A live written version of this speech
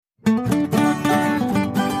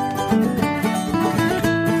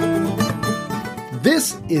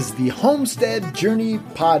This is the Homestead Journey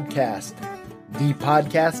Podcast, the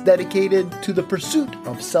podcast dedicated to the pursuit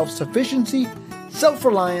of self-sufficiency,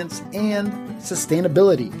 self-reliance, and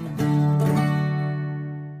sustainability.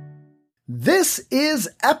 This is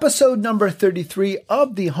episode number 33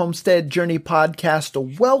 of the Homestead Journey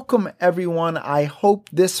Podcast. Welcome, everyone. I hope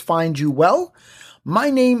this finds you well.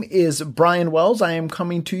 My name is Brian Wells. I am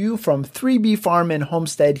coming to you from 3B Farm and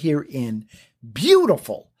Homestead here in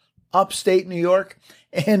beautiful upstate New York.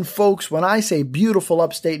 And folks, when I say beautiful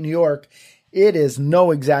upstate New York, it is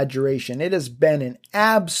no exaggeration. It has been an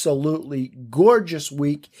absolutely gorgeous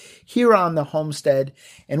week here on the homestead,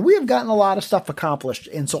 and we have gotten a lot of stuff accomplished.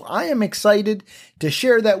 And so I am excited to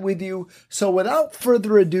share that with you. So without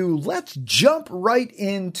further ado, let's jump right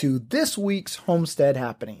into this week's homestead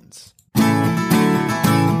happenings.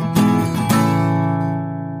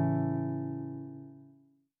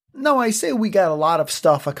 Now, I say we got a lot of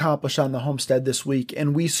stuff accomplished on the homestead this week,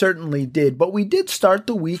 and we certainly did, but we did start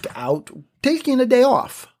the week out taking a day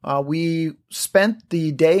off. We spent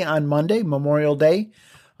the day on Monday, Memorial Day.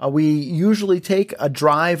 We usually take a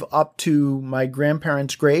drive up to my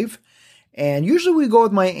grandparents' grave, and usually we go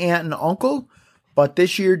with my aunt and uncle, but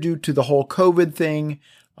this year, due to the whole COVID thing,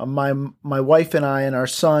 my wife and I and our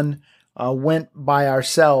son went by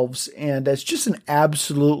ourselves, and it's just an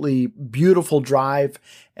absolutely beautiful drive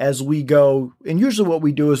as we go. And usually what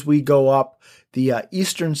we do is we go up the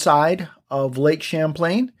eastern side of Lake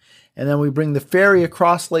Champlain, and then we bring the ferry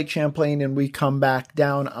across Lake Champlain and we come back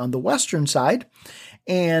down on the western side.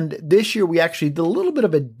 And this year we actually did a little bit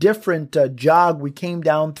of a different jog. We came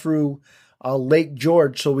down through Lake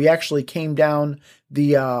George. So we actually came down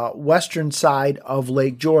the western side of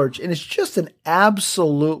Lake George, and it's just an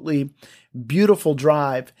absolutely beautiful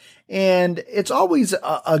drive. And it's always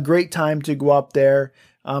a great time to go up there.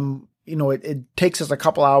 It takes us a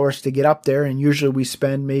couple hours to get up there, and usually we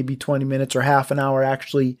spend maybe 20 minutes or half an hour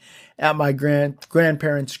actually at my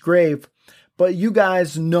grandparents' grave. But you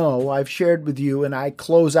guys know, I've shared with you, and I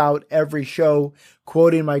close out every show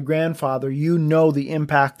quoting my grandfather. You know the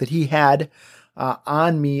impact that he had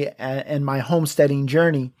on me and my homesteading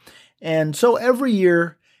journey. And so every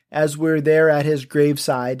year as we're there at his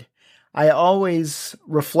graveside, I always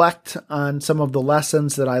reflect on some of the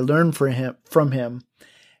lessons that I learned from him.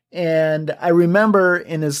 And I remember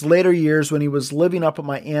in his later years when he was living up at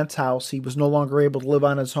my aunt's house, he was no longer able to live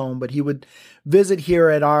on his home, but he would visit here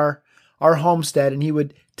at our homestead, and he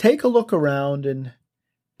would take a look around, and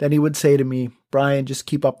then he would say to me, "Brian, just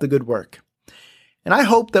keep up the good work." And I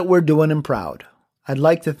hope that we're doing him proud. I'd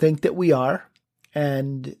like to think that we are.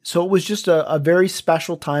 And so it was just a very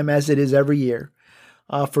special time, as it is every year,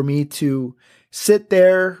 for me to sit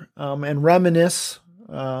there and reminisce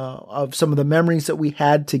of some of the memories that we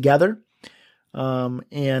had together.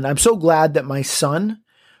 And I'm so glad that my son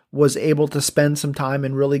was able to spend some time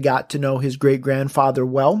and really got to know his great-grandfather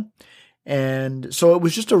well. And so it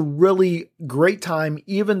was just a really great time.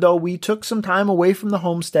 Even though we took some time away from the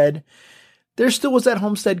homestead, there still was that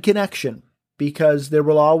homestead connection, because there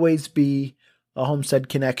will always be a homestead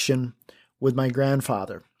connection with my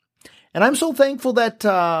grandfather. And I'm so thankful that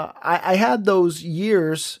I had those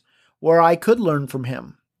years where I could learn from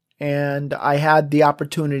him, and I had the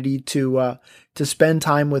opportunity to spend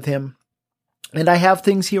time with him. And I have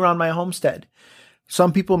things here on my homestead.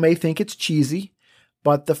 Some people may think it's cheesy,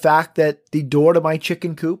 but the fact that the door to my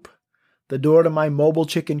chicken coop, the door to my mobile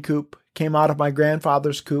chicken coop, came out of my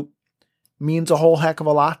grandfather's coop means a whole heck of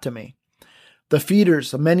a lot to me. The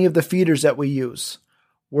feeders, many of the feeders that we use,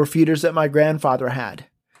 were feeders that my grandfather had.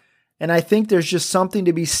 And I think there's just something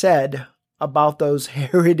to be said about those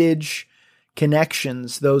heritage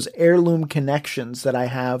connections, those heirloom connections that I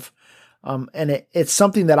have. And it's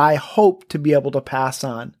something that I hope to be able to pass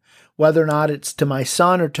on, whether or not it's to my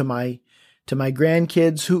son or to my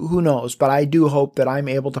grandkids, who knows? But I do hope that I'm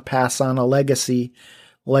able to pass on a legacy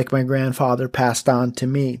like my grandfather passed on to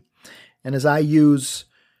me. And as I use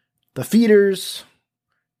the feeders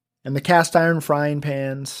and the cast iron frying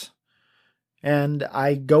pans, and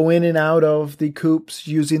I go in and out of the coops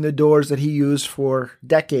using the doors that he used for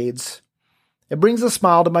decades, it brings a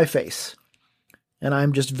smile to my face. And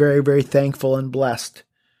I'm just very, very thankful and blessed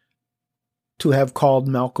to have called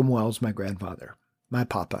Malcolm Wells my grandfather, my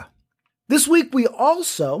papa. This week we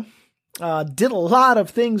also did a lot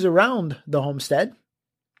of things around the homestead.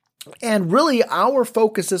 And really our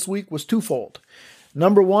focus this week was twofold.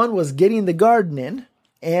 Number one was getting the garden in,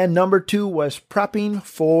 and number two was prepping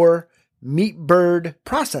for meat bird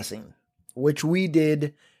processing, which we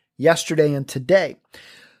did yesterday and today.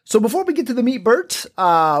 So before we get to the meat birds,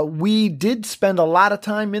 we did spend a lot of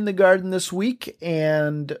time in the garden this week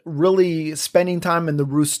and really spending time in the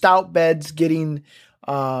roost out beds, getting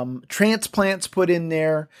transplants put in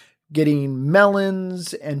there, getting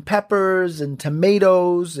melons and peppers and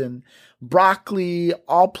tomatoes and broccoli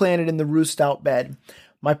all planted in the roost out bed.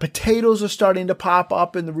 My potatoes are starting to pop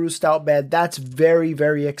up in the roost out bed. That's very,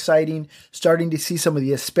 very exciting. Starting to see some of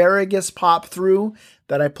the asparagus pop through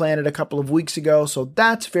that I planted a couple of weeks ago. So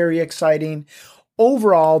that's very exciting.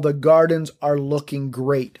 Overall, the gardens are looking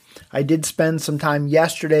great. I did spend some time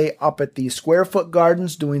yesterday up at the Square Foot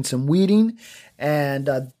Gardens doing some weeding,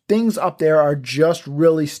 and things up there are just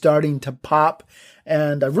really starting to pop.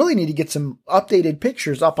 And I really need to get some updated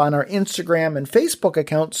pictures up on our Instagram and Facebook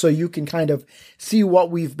accounts so you can kind of see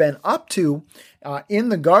what we've been up to in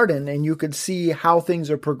the garden, and you can see how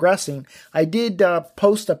things are progressing. I did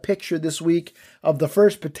post a picture this week of the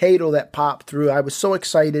first potato that popped through. I was so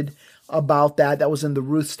excited about that. That was in the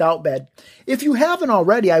roost out bed. If you haven't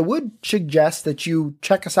already, I would suggest that you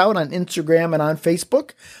check us out on Instagram and on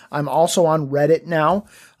Facebook. I'm also on Reddit now.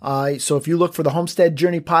 So if you look for the Homestead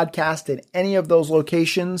Journey podcast in any of those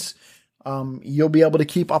locations, you'll be able to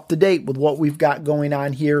keep up to date with what we've got going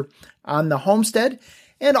on here on the homestead,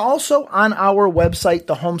 and also on our website,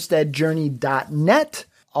 thehomesteadjourney.net.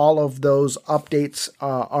 All of those updates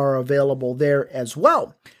are available there as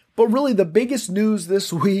well. But really the biggest news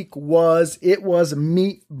this week was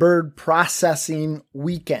meat bird processing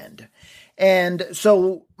weekend. And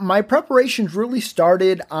so my preparations really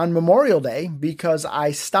started on Memorial Day because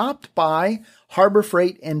I stopped by Harbor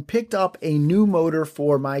Freight and picked up a new motor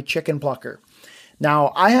for my chicken plucker.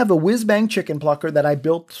 Now, I have a whiz-bang chicken plucker that I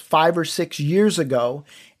built 5 or 6 years ago,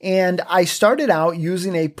 and I started out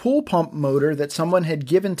using a pool pump motor that someone had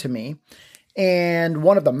given to me, and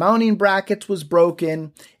one of the mounting brackets was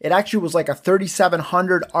broken. It actually was like a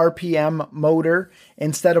 3,700 RPM motor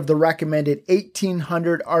instead of the recommended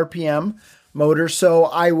 1,800 RPM motor. So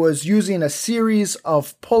I was using a series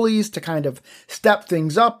of pulleys to kind of step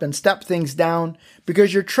things up and step things down,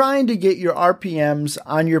 because you're trying to get your RPMs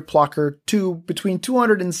on your plucker to between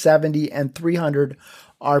 270 and 300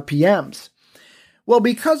 RPMs. Well,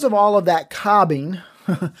 because of all of that cobbing,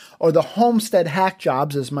 or the homestead hack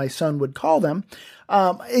jobs, as my son would call them,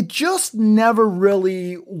 it just never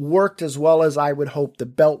really worked as well as I would hope. The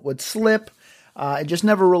belt would slip. It just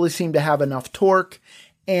never really seemed to have enough torque.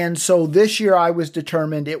 And so this year I was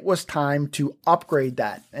determined it was time to upgrade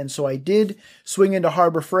that. And so I did swing into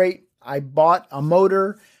Harbor Freight. I bought a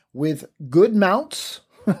motor with good mounts.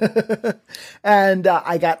 And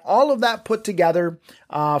I got all of that put together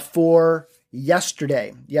for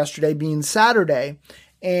yesterday being Saturday.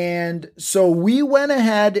 And so we went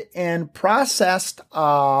ahead and processed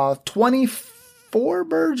 24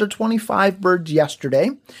 birds or 25 birds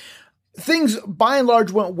yesterday. Things by and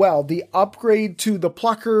large went well. The upgrade to the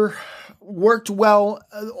plucker worked well.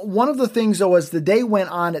 One of the things though, as the day went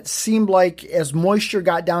on, it seemed like as moisture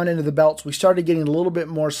got down into the belts, we started getting a little bit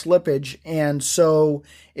more slippage. And so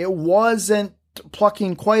it wasn't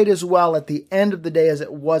plucking quite as well at the end of the day as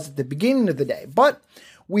it was at the beginning of the day. But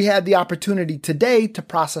we had the opportunity today to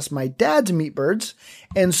process my dad's meat birds.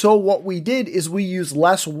 And so what we did is we used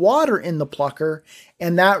less water in the plucker,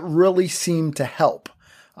 and that really seemed to help.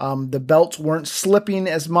 The belts weren't slipping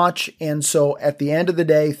as much. And so at the end of the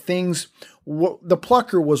day, the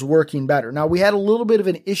plucker was working better. Now we had a little bit of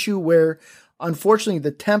an issue where unfortunately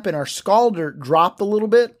the temp in our scalder dropped a little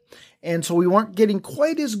bit. And so we weren't getting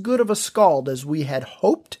quite as good of a scald as we had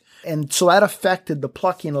hoped. And so that affected the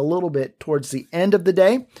plucking a little bit towards the end of the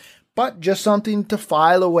day, but just something to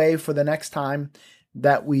file away for the next time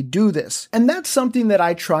that we do this. And that's something that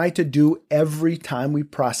I try to do every time we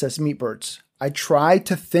process meat birds. I try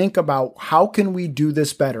to think about how can we do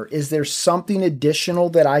this better? Is there something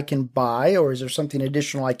additional that I can buy, or is there something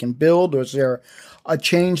additional I can build, or is there a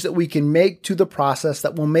change that we can make to the process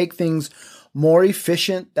that will make things more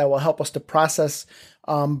efficient, that will help us to process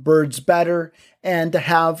birds better, and to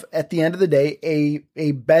have, at the end of the day,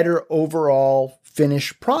 a better overall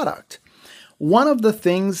finished product. One of the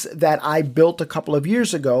things that I built a couple of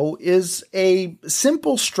years ago is a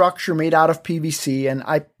simple structure made out of PVC, and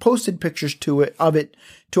I posted pictures of it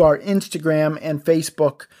to our Instagram and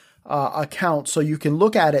Facebook account, so you can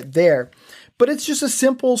look at it there. But it's just a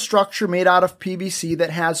simple structure made out of PVC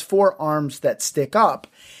that has 4 arms that stick up.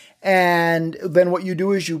 And then what you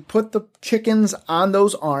do is you put the chickens on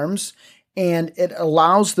those arms, and it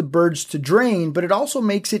allows the birds to drain, but it also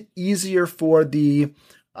makes it easier for us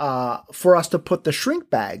to put the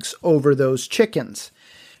shrink bags over those chickens.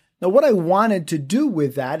 Now, what I wanted to do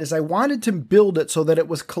with that is I wanted to build it so that it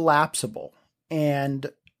was collapsible. And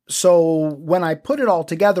so when I put it all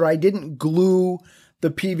together, I didn't glue the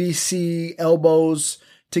PVC elbows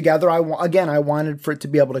together. I wanted for it to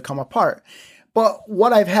be able to come apart. But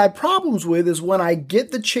what I've had problems with is when I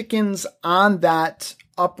get the chickens on that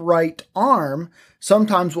upright arm,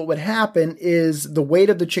 sometimes what would happen is the weight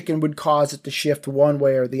of the chicken would cause it to shift one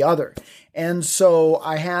way or the other. And so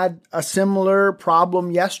I had a similar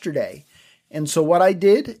problem yesterday. And so what I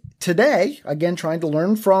did today, again, trying to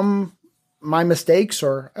learn from my mistakes,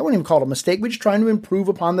 or I wouldn't even call it a mistake, but just trying to improve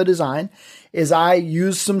upon the design, is I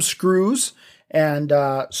used some screws and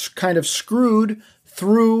kind of screwed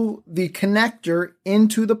through the connector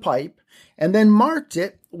into the pipe and then marked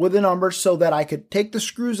it with a number so that I could take the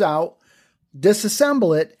screws out,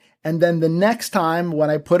 disassemble it, and then the next time when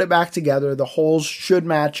I put it back together, the holes should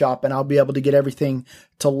match up and I'll be able to get everything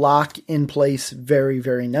to lock in place very,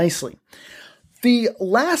 very nicely. The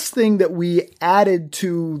last thing that we added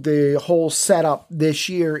to the whole setup this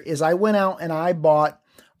year is I went out and I bought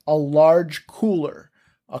a large cooler,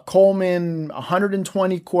 a Coleman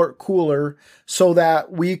 120 quart cooler, so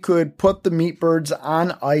that we could put the meat birds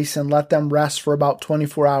on ice and let them rest for about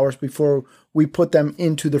 24 hours before we put them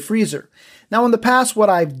into the freezer. Now, in the past, what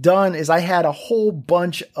I've done is I had a whole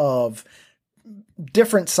bunch of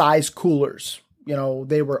different size coolers. You know,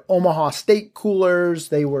 they were Omaha steak coolers.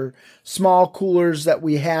 They were small coolers that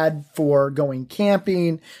we had for going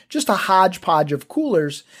camping, just a hodgepodge of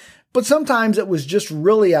coolers. But sometimes it was just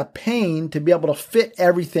really a pain to be able to fit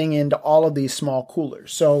everything into all of these small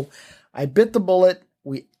coolers. So I bit the bullet.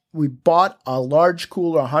 We bought a large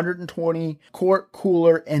cooler, 120 quart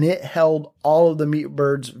cooler, and it held all of the meat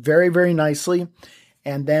birds very, very nicely.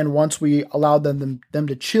 And then once we allowed them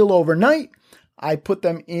to chill overnight, I put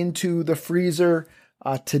them into the freezer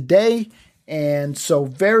today. And so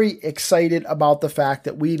very excited about the fact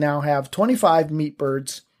that we now have 25 meat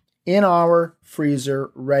birds in our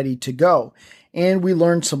freezer ready to go. And we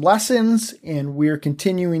learned some lessons and we're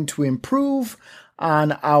continuing to improve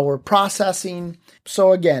on our processing.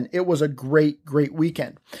 So again, it was a great, great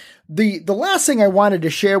weekend. The last thing I wanted to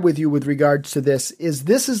share with you with regards to this is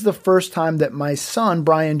the first time that my son,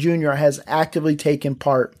 Brian Jr., has actively taken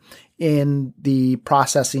part in the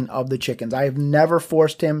processing of the chickens. I have never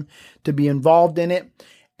forced him to be involved in it.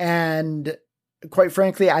 And quite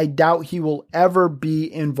frankly, I doubt he will ever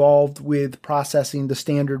be involved with processing the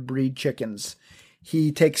standard breed chickens.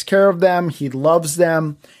 He takes care of them. He loves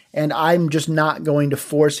them. And I'm just not going to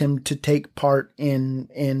force him to take part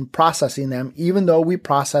in processing them, even though we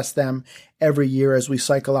process them every year as we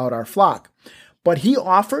cycle out our flock. But he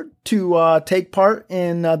offered to take part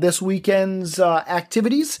in this weekend's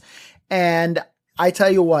activities. And I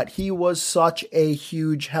tell you what, he was such a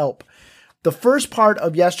huge help. The first part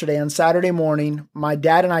of yesterday on Saturday morning, my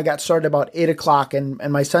dad and I got started about 8 o'clock and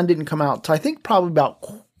my son didn't come out till I think probably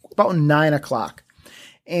about 9 o'clock.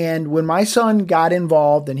 And when my son got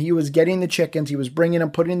involved and he was getting the chickens, he was bringing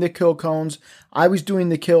them, putting the kill cones. I was doing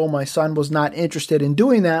the kill. My son was not interested in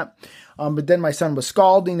doing that. But then my son was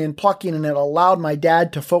scalding and plucking, and it allowed my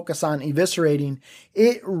dad to focus on eviscerating.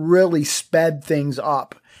 It really sped things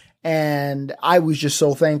up. And I was just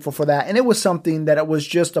so thankful for that. And it was something that it was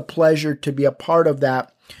just a pleasure to be a part of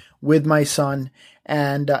that with my son.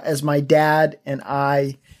 And as my dad and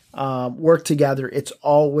I work together, it's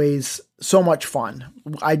always so much fun.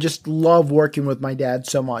 I just love working with my dad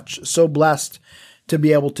so much. So blessed to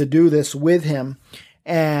be able to do this with him.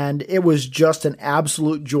 And it was just an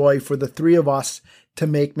absolute joy for the three of us to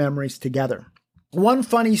make memories together. One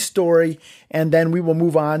funny story, and then we will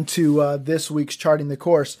move on to this week's Charting the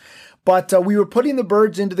Course. But we were putting the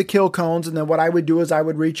birds into the kill cones, and then what I would do is I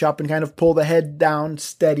would reach up and kind of pull the head down,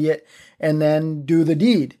 steady it, and then do the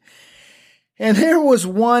deed. And there was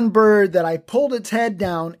one bird that I pulled its head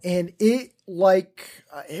down, and it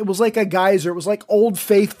was like a geyser. It was like Old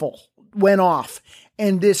Faithful went off,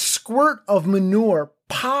 and this squirt of manure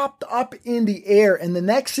popped up in the air. And the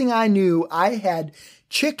next thing I knew, I had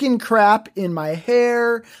chicken crap in my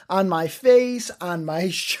hair, on my face, on my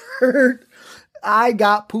shirt. I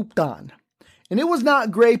got pooped on. And it was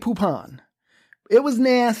not gray poupon. It was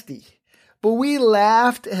nasty. But we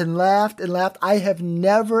laughed and laughed and laughed. I have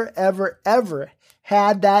never, ever, ever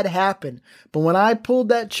had that happen. But when I pulled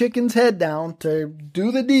that chicken's head down to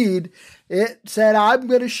do the deed, it said, I'm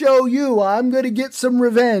going to show you. I'm going to get some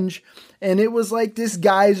revenge. And it was like this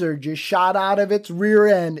geyser just shot out of its rear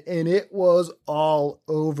end, and it was all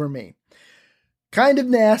over me. Kind of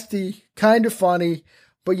nasty, kind of funny,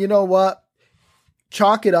 but you know what?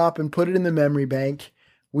 Chalk it up and put it in the memory bank.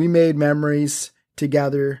 We made memories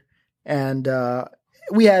together, and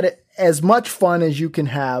we had as much fun as you can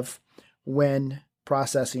have when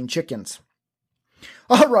processing chickens.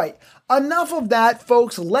 All right, enough of that,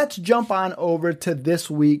 folks. Let's jump on over to this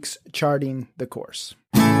week's Charting the Course.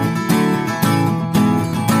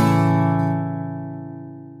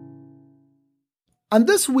 On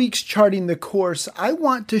this week's Charting the Course, I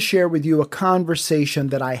want to share with you a conversation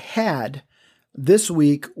that I had this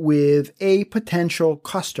week with a potential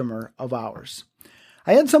customer of ours.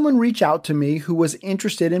 I had someone reach out to me who was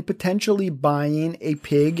interested in potentially buying a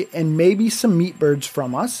pig and maybe some meat birds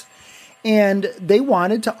from us, and they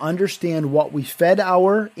wanted to understand what we fed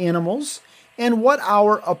our animals and what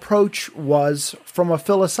our approach was from a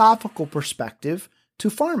philosophical perspective to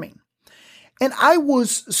farming. And I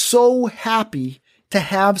was so happy to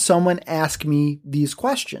have someone ask me these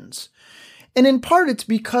questions. And in part, it's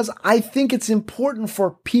because I think it's important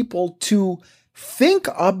for people to think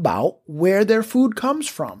about where their food comes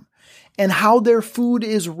from and how their food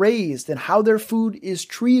is raised and how their food is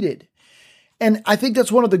treated. And I think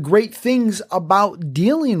that's one of the great things about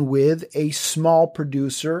dealing with a small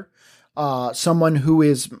producer, someone who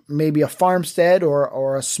is maybe a farmstead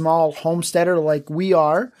or a small homesteader like we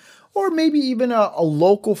are, or maybe even a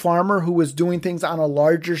local farmer who is doing things on a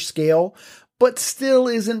larger scale, but still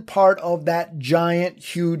isn't part of that giant,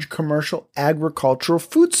 huge commercial agricultural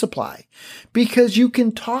food supply. Because you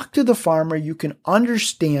can talk to the farmer, you can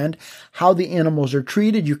understand how the animals are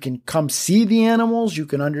treated, you can come see the animals, you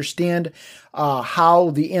can understand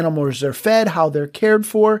how the animals are fed, how they're cared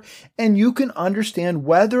for, and you can understand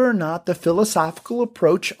whether or not the philosophical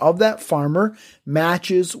approach of that farmer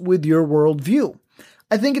matches with your worldview.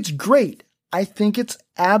 I think it's great. I think it's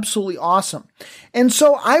absolutely awesome. And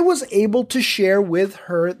so I was able to share with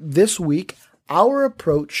her this week our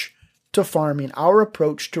approach to farming, our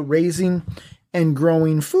approach to raising and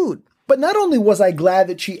growing food. But not only was I glad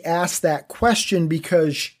that she asked that question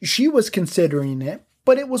because she was considering it,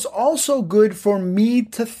 but it was also good for me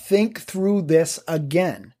to think through this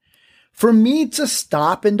again. For me to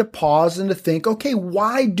stop and to pause and to think, okay,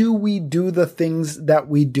 why do we do the things that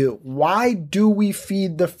we do? Why do we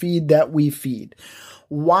feed the feed that we feed?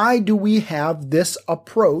 Why do we have this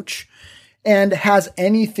approach? And has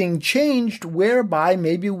anything changed whereby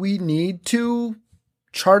maybe we need to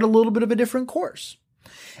chart a little bit of a different course?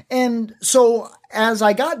 And so as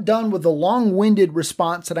I got done with the long-winded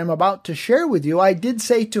response that I'm about to share with you, I did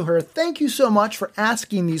say to her, thank you so much for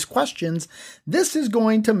asking these questions. This is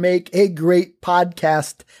going to make a great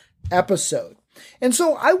podcast episode. And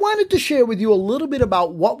so I wanted to share with you a little bit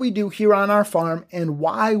about what we do here on our farm and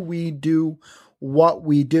why we do what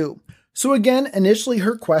we do. So again, initially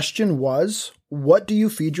her question was, what do you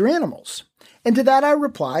feed your animals? And to that I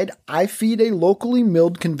replied, I feed a locally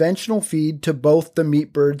milled conventional feed to both the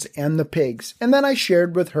meat birds and the pigs. And then I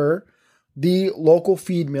shared with her the local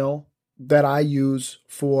feed mill that I use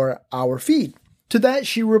for our feed. To that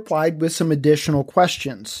she replied with some additional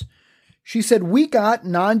questions. She said, we got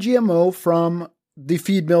non-GMO from the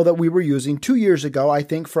feed mill that we were using 2 years ago, I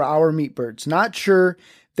think, for our meat birds. Not sure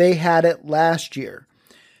they had it last year.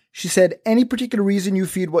 She said, any particular reason you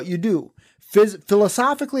feed what you do?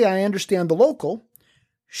 Philosophically, I understand the local.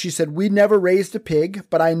 She said, we never raised a pig,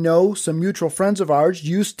 but I know some mutual friends of ours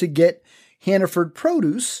used to get Hannaford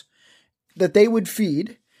produce that they would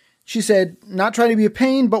feed. She said, not trying to be a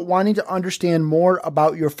pain, but wanting to understand more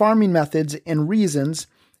about your farming methods and reasons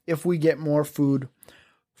if we get more food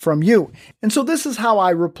from you. And so this is how I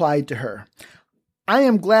replied to her. I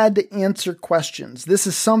am glad to answer questions. This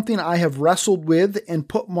is something I have wrestled with and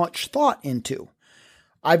put much thought into.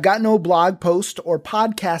 I've got no blog post or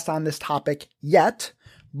podcast on this topic yet,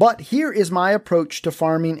 but here is my approach to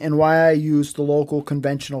farming and why I use the local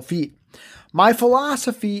conventional feed. My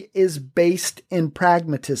philosophy is based in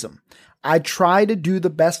pragmatism. I try to do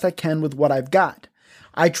the best I can with what I've got.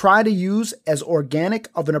 I try to use as organic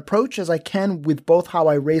of an approach as I can with both how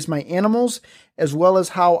I raise my animals as well as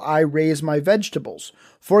how I raise my vegetables.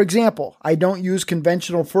 For example, I don't use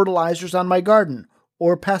conventional fertilizers on my garden,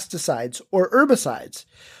 or pesticides, or herbicides.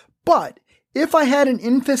 But if I had an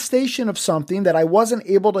infestation of something that I wasn't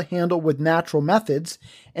able to handle with natural methods,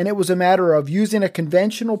 and it was a matter of using a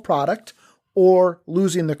conventional product or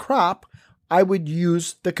losing the crop, I would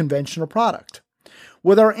use the conventional product.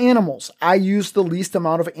 With our animals, I use the least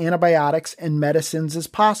amount of antibiotics and medicines as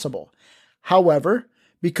possible. However,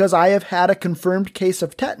 because I have had a confirmed case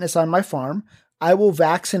of tetanus on my farm, I will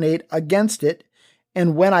vaccinate against it,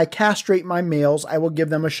 and when I castrate my males, I will give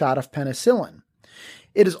them a shot of penicillin.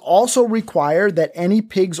 It is also required that any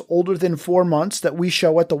pigs older than 4 months that we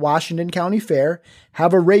show at the Washington County Fair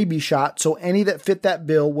have a rabies shot, so any that fit that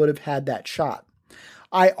bill would have had that shot.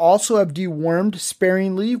 I also have dewormed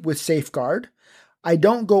sparingly with Safeguard. I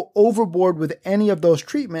don't go overboard with any of those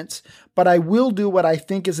treatments, but I will do what I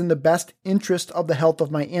think is in the best interest of the health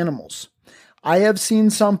of my animals. I have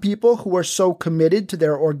seen some people who are so committed to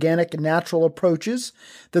their organic natural approaches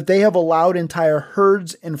that they have allowed entire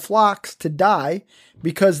herds and flocks to die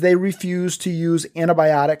because they refuse to use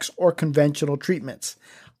antibiotics or conventional treatments.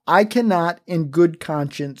 I cannot, in good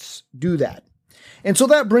conscience, do that. And so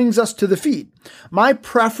that brings us to the feed. My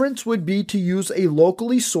preference would be to use a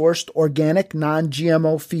locally sourced organic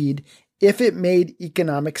non-GMO feed if it made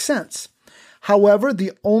economic sense. However,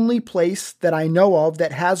 the only place that I know of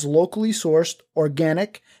that has locally sourced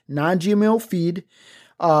organic non-GMO feed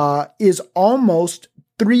is almost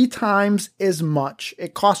 3 times as much.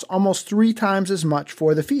 It costs almost 3 times as much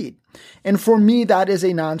for the feed. And for me, that is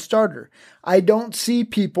a non-starter. I don't see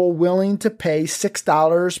people willing to pay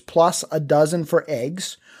 $6 plus a dozen for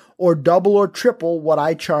eggs or double or triple what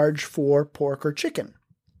I charge for pork or chicken.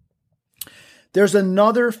 There's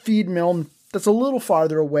another feed mill that's a little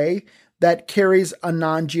farther away that carries a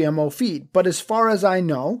non-GMO feed. But as far as I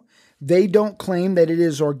know, they don't claim that it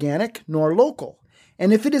is organic nor local.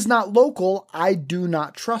 And if it is not local, I do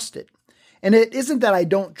not trust it. And it isn't that I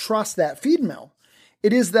don't trust that feed mill.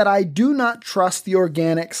 It is that I do not trust the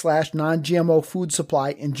organic/non-GMO food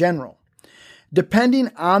supply in general. Depending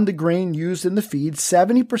on the grain used in the feed,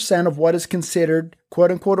 70% of what is considered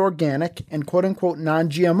quote-unquote organic and quote-unquote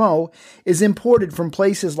non-GMO is imported from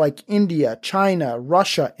places like India, China,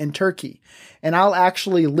 Russia, and Turkey. And I'll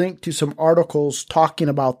actually link to some articles talking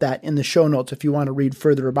about that in the show notes if you want to read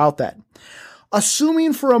further about that.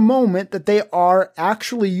 Assuming for a moment that they are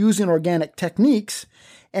actually using organic techniques,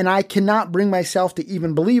 and I cannot bring myself to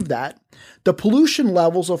even believe that, the pollution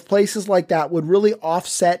levels of places like that would really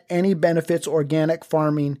offset any benefits organic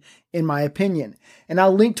farming, in my opinion. And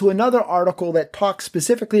I'll link to another article that talks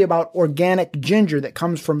specifically about organic ginger that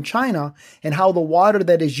comes from China and how the water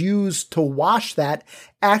that is used to wash that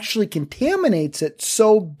actually contaminates it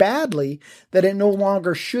so badly that it no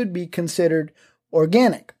longer should be considered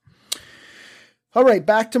organic. All right,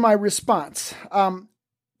 back to my response.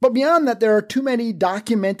 But beyond that, there are too many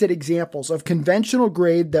documented examples of conventional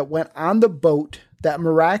grade that went on the boat that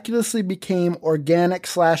miraculously became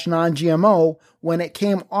organic/non-GMO when it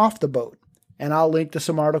came off the boat. And I'll link to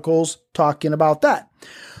some articles talking about that.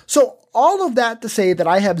 So all of that to say that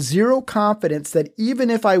I have zero confidence that even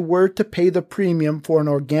if I were to pay the premium for an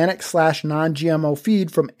organic/non-GMO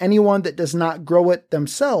feed from anyone that does not grow it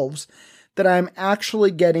themselves, that I'm actually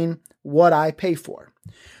getting what I pay for.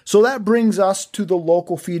 So that brings us to the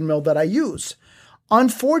local feed mill that I use.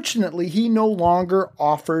 Unfortunately, he no longer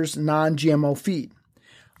offers non-GMO feed.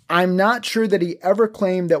 I'm not sure that he ever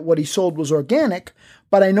claimed that what he sold was organic,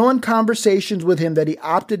 but I know in conversations with him that he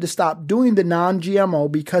opted to stop doing the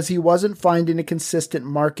non-GMO because he wasn't finding a consistent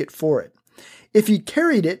market for it. If he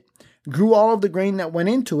carried it, grew all of the grain that went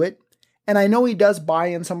into it, and I know he does buy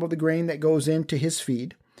in some of the grain that goes into his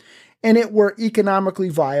feed, and it were economically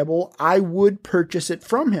viable, I would purchase it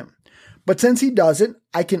from him. But since he doesn't,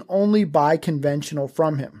 I can only buy conventional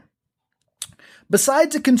from him.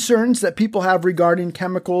 Besides the concerns that people have regarding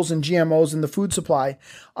chemicals and GMOs in the food supply,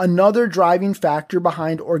 another driving factor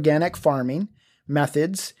behind organic farming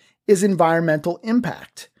methods is environmental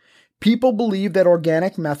impact. People believe that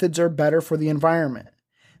organic methods are better for the environment.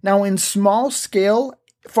 Now, in small-scale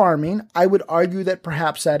farming, I would argue that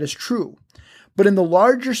perhaps that is true. But in the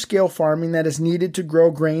larger scale farming that is needed to grow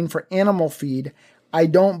grain for animal feed, I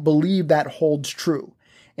don't believe that holds true.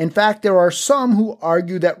 In fact, there are some who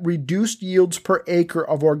argue that reduced yields per acre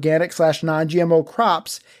of organic/non-GMO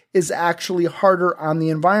crops is actually harder on the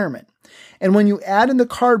environment. And when you add in the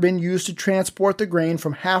carbon used to transport the grain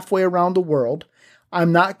from halfway around the world,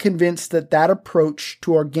 I'm not convinced that that approach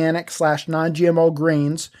to organic/non-GMO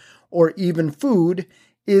grains or even food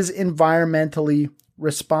is environmentally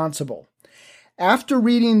responsible. After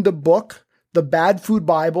reading the book, The Bad Food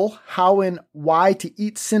Bible, How and Why to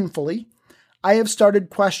Eat Sinfully, I have started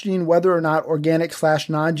questioning whether or not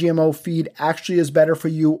organic/non-GMO feed actually is better for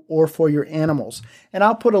you or for your animals. And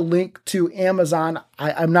I'll put a link to Amazon.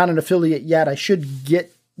 I'm not an affiliate yet. I should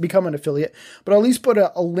become an affiliate, but I'll at least put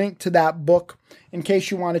a link to that book in case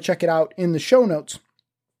you want to check it out in the show notes.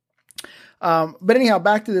 But anyhow,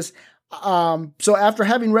 back to this. So after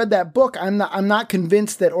having read that book, I'm not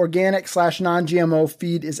convinced that organic/non-GMO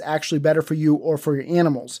feed is actually better for you or for your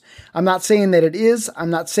animals. I'm not saying that it is.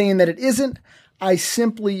 I'm not saying that it isn't. I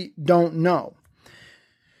simply don't know.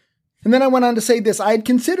 And then I went on to say this. I had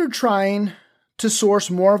considered trying to source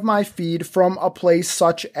more of my feed from a place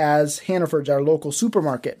such as Hannaford's, our local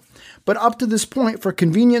supermarket. But up to this point, for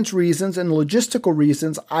convenience reasons and logistical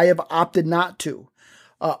reasons, I have opted not to.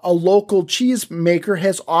 A local cheese maker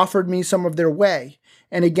has offered me some of their whey.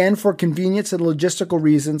 And again, for convenience and logistical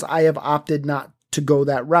reasons, I have opted not to go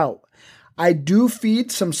that route. I do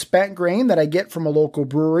feed some spent grain that I get from a local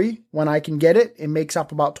brewery when I can get it. It makes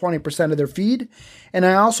up about 20% of their feed. And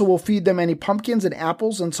I also will feed them any pumpkins and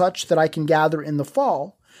apples and such that I can gather in the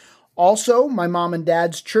fall. Also, my mom and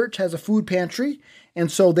dad's church has a food pantry,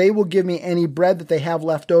 and so they will give me any bread that they have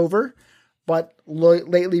left over. But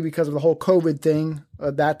lately, because of the whole COVID thing,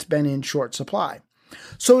 that's been in short supply.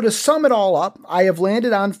 So to sum it all up, I have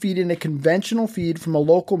landed on feeding a conventional feed from a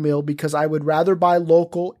local mill because I would rather buy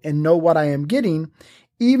local and know what I am getting,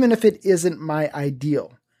 even if it isn't my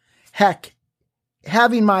ideal. Heck,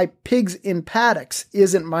 having my pigs in paddocks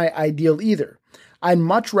isn't my ideal either. I'd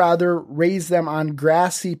much rather raise them on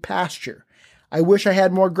grassy pasture. I wish I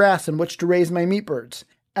had more grass in which to raise my meat birds.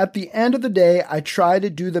 At the end of the day, I try to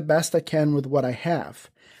do the best I can with what I have.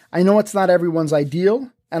 I know it's not everyone's ideal,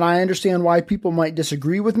 and I understand why people might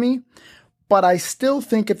disagree with me, but I still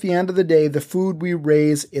think at the end of the day, the food we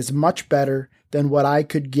raise is much better than what I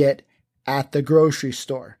could get at the grocery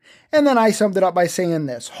store. And then I summed it up by saying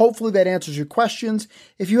this. Hopefully that answers your questions.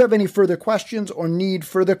 If you have any further questions or need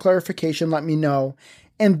further clarification, let me know.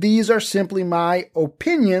 And these are simply my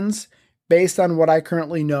opinions based on what I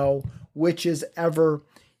currently know, which is ever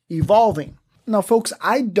evolving. Now, folks,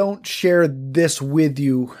 I don't share this with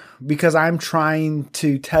you because I'm trying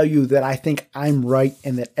to tell you that I think I'm right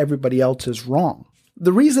and that everybody else is wrong.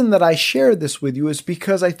 The reason that I share this with you is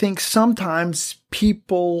because I think sometimes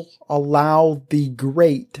people allow the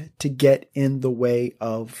great to get in the way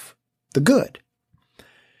of the good.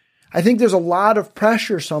 I think there's a lot of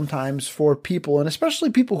pressure sometimes for people, and especially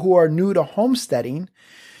people who are new to homesteading,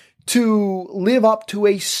 to live up to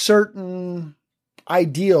a certain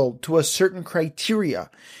ideal, to a certain criteria.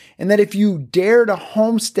 And that if you dare to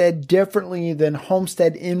homestead differently than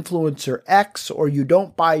homestead influencer X, or you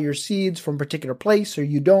don't buy your seeds from a particular place, or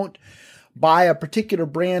you don't buy a particular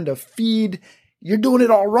brand of feed, you're doing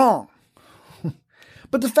it all wrong.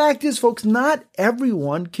 But the fact is, folks, not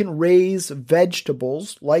everyone can raise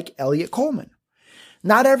vegetables like Elliot Coleman.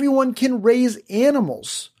 Not everyone can raise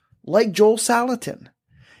animals like Joel Salatin.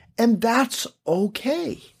 And that's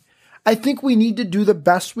okay. I think we need to do the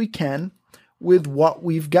best we can with what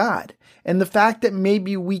we've got. And the fact that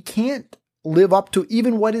maybe we can't live up to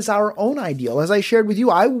even what is our own ideal. As I shared with you,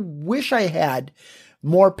 I wish I had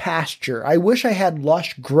more pasture. I wish I had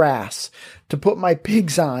lush grass to put my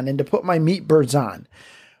pigs on and to put my meat birds on.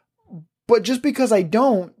 But just because I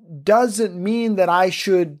don't doesn't mean that I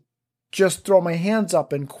should just throw my hands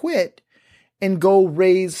up and quit and go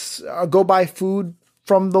buy food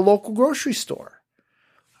from the local grocery store.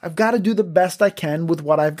 I've got to do the best I can with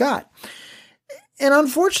what I've got. And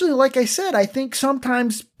unfortunately, like I said, I think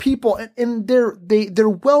sometimes people, and they're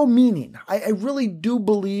well-meaning. I really do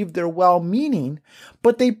believe they're well-meaning,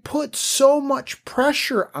 but they put so much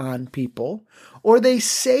pressure on people, or they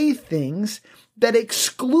say things that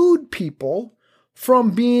exclude people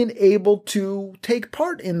from being able to take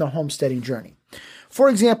part in the homesteading journey. For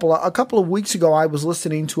example, a couple of weeks ago, I was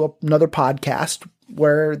listening to another podcast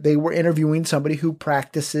where they were interviewing somebody who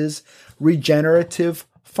practices regenerative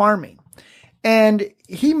farming. And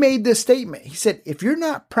he made this statement. He said, if you're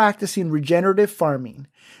not practicing regenerative farming,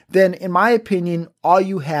 then in my opinion, all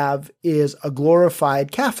you have is a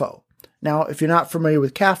glorified CAFO. Now, if you're not familiar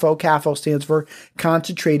with CAFO, CAFO stands for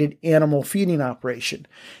Concentrated Animal Feeding Operation.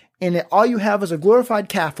 And all you have is a glorified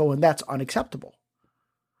CAFO, and that's unacceptable.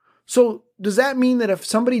 So does that mean that if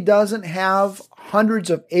somebody doesn't have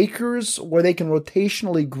hundreds of acres where they can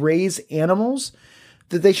rotationally graze animals,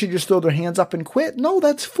 that they should just throw their hands up and quit? No,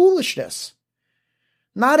 that's foolishness.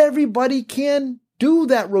 Not everybody can do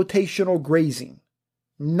that rotational grazing.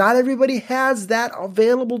 Not everybody has that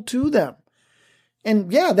available to them.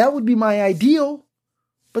 And yeah, that would be my ideal,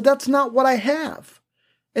 but that's not what I have.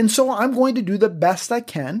 And so I'm going to do the best I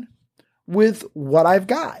can with what I've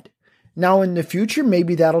got. Now in the future,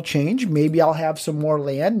 maybe that'll change. Maybe I'll have some more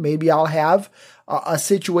land. Maybe I'll have a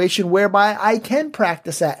situation whereby I can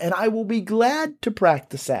practice that, and I will be glad to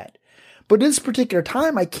practice that. But at this particular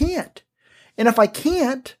time, I can't. And if I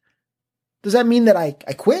can't, does that mean that I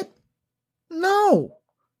quit? No.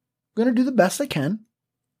 I'm going to do the best I can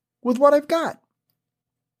with what I've got.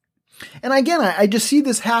 And again, I just see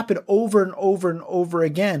this happen over and over and over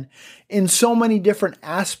again in so many different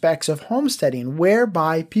aspects of homesteading,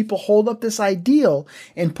 whereby people hold up this ideal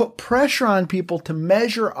and put pressure on people to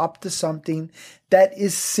measure up to something that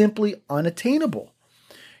is simply unattainable.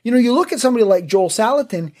 You know, you look at somebody like Joel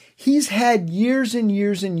Salatin, he's had years and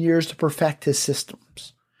years and years to perfect his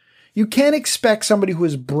systems. You can't expect somebody who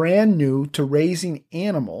is brand new to raising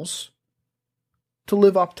animals to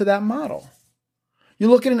live up to that model. You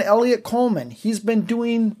look at an Elliot Coleman. He's been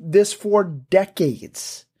doing this for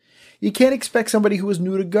decades. You can't expect somebody who is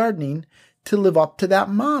new to gardening to live up to that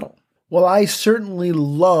model. Well, I certainly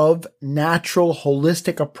love natural,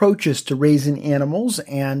 holistic approaches to raising animals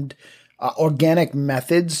and organic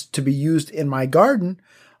methods to be used in my garden.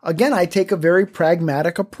 Again, I take a very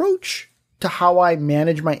pragmatic approach to how I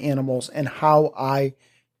manage my animals and how I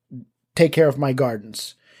take care of my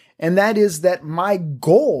gardens. And that is that my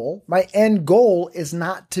end goal is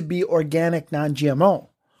not to be organic, non-GMO.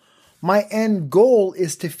 My end goal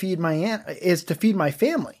is to feed my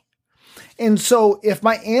family. And so if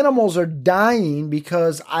my animals are dying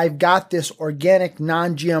because I've got this organic,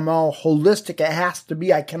 non-GMO, holistic, it has to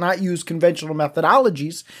be, I cannot use conventional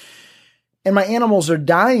methodologies, and my animals are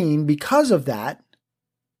dying because of that,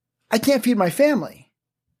 I can't feed my family.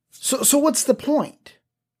 So what's the point?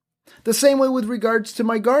 The same way with regards to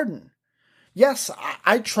my garden. Yes,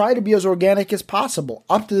 I try to be as organic as possible.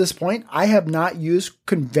 Up to this point, I have not used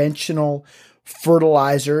conventional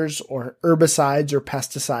fertilizers or herbicides or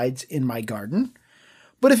pesticides in my garden.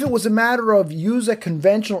 But if it was a matter of use a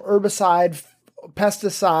conventional herbicide,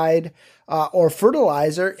 pesticide, or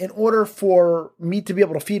fertilizer in order for me to be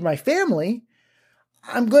able to feed my family,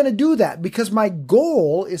 I'm going to do that because my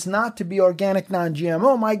goal is not to be organic,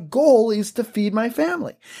 non-GMO. My goal is to feed my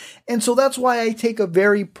family. And so that's why I take a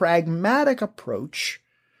very pragmatic approach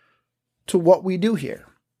to what we do here.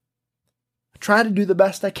 I try to do the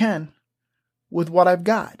best I can with what I've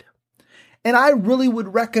got. And I really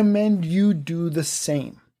would recommend you do the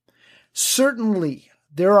same. Certainly,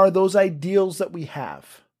 there are those ideals that we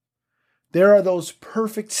have. There are those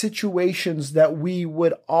perfect situations that we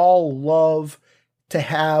would all love to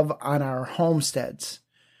have on our homesteads.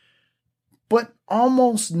 But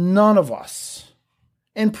almost none of us,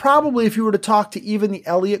 and probably if you were to talk to even the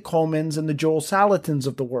Elliot Colemans and the Joel Salatins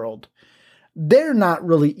of the world, they're not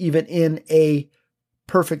really even in a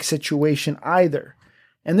perfect situation either.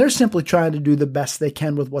 And they're simply trying to do the best they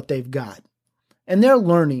can with what they've got. And they're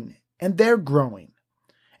learning and they're growing.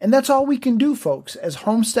 And that's all we can do, folks, as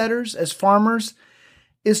homesteaders, as farmers,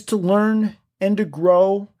 is to learn and to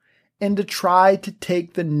grow and to try to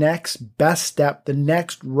take the next best step, the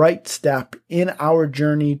next right step in our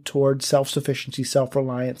journey towards self-sufficiency,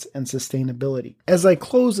 self-reliance, and sustainability. As I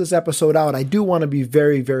close this episode out, I do want to be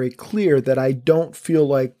very, very clear that I don't feel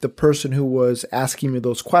like the person who was asking me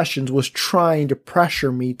those questions was trying to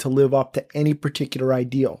pressure me to live up to any particular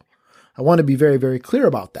ideal. I want to be very, very clear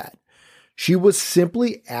about that. She was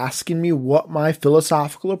simply asking me what my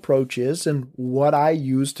philosophical approach is and what I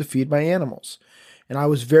use to feed my animals. And I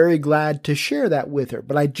was very glad to share that with her.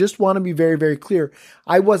 But I just want to be very, very clear.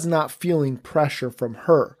 I was not feeling pressure from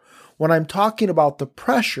her. When I'm talking about the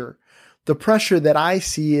pressure that I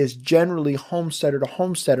see is generally homesteader to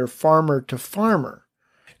homesteader, farmer to farmer.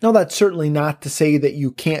 Now, that's certainly not to say that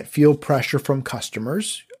you can't feel pressure from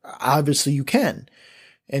customers. Obviously, you can.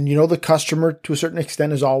 And the customer to a certain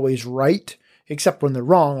extent is always right, except when they're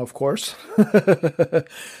wrong, of course.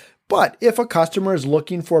 But if a customer is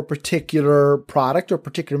looking for a particular product or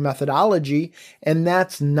particular methodology, and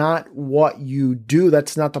that's not what you do,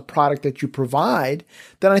 that's not the product that you provide,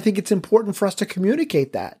 then I think it's important for us to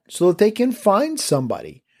communicate that so that they can find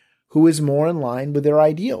somebody who is more in line with their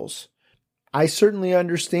ideals. I certainly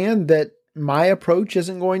understand that my approach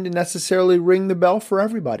isn't going to necessarily ring the bell for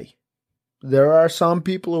everybody. There are some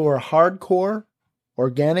people who are hardcore,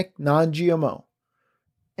 organic, non-GMO,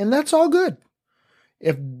 and that's all good.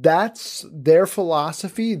 If that's their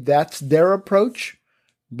philosophy, that's their approach,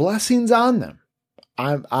 blessings on them.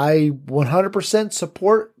 I 100%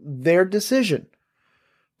 support their decision,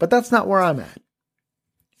 but that's not where I'm at.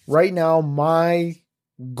 Right now, my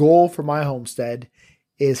goal for my homestead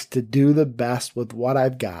is to do the best with what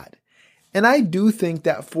I've got. And I do think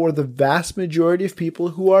that for the vast majority of people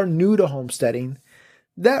who are new to homesteading,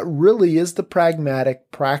 that really is the pragmatic,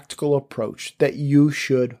 practical approach that you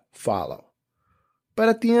should follow. But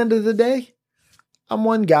at the end of the day, I'm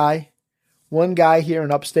one guy here in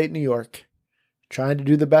upstate New York, trying to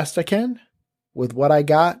do the best I can with what I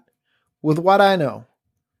got, with what I know.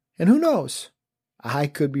 And who knows? I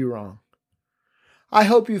could be wrong. I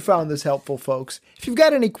hope you found this helpful, folks. If you've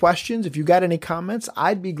got any questions, if you've got any comments,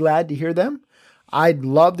 I'd be glad to hear them. I'd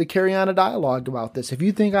love to carry on a dialogue about this. If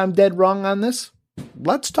you think I'm dead wrong on this,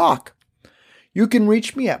 let's talk. You can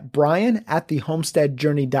reach me at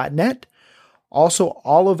brian@thehomesteadjourney.net. Also,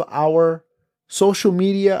 all of our social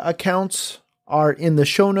media accounts are in the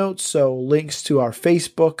show notes, so links to our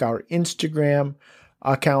Facebook, our Instagram,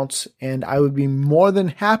 accounts, and I would be more than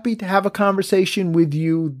happy to have a conversation with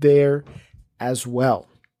you there as well.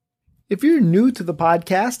 If you're new to the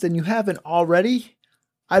podcast and you haven't already,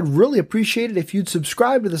 I'd really appreciate it if you'd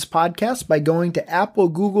subscribe to this podcast by going to Apple,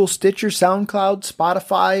 Google, Stitcher, SoundCloud,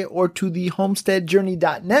 Spotify, or to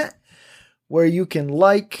thehomesteadjourney.net, where you can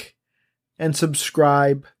like and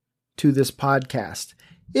subscribe to this podcast.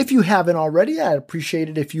 If you haven't already, I'd appreciate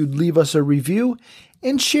it if you'd leave us a review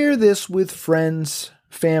and share this with friends,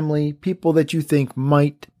 family, people that you think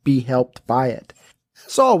might be helped by it.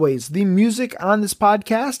 As always, the music on this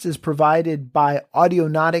podcast is provided by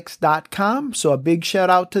Audionautics.com, so a big shout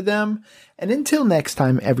out to them. And until next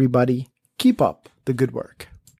time, everybody, keep up the good work.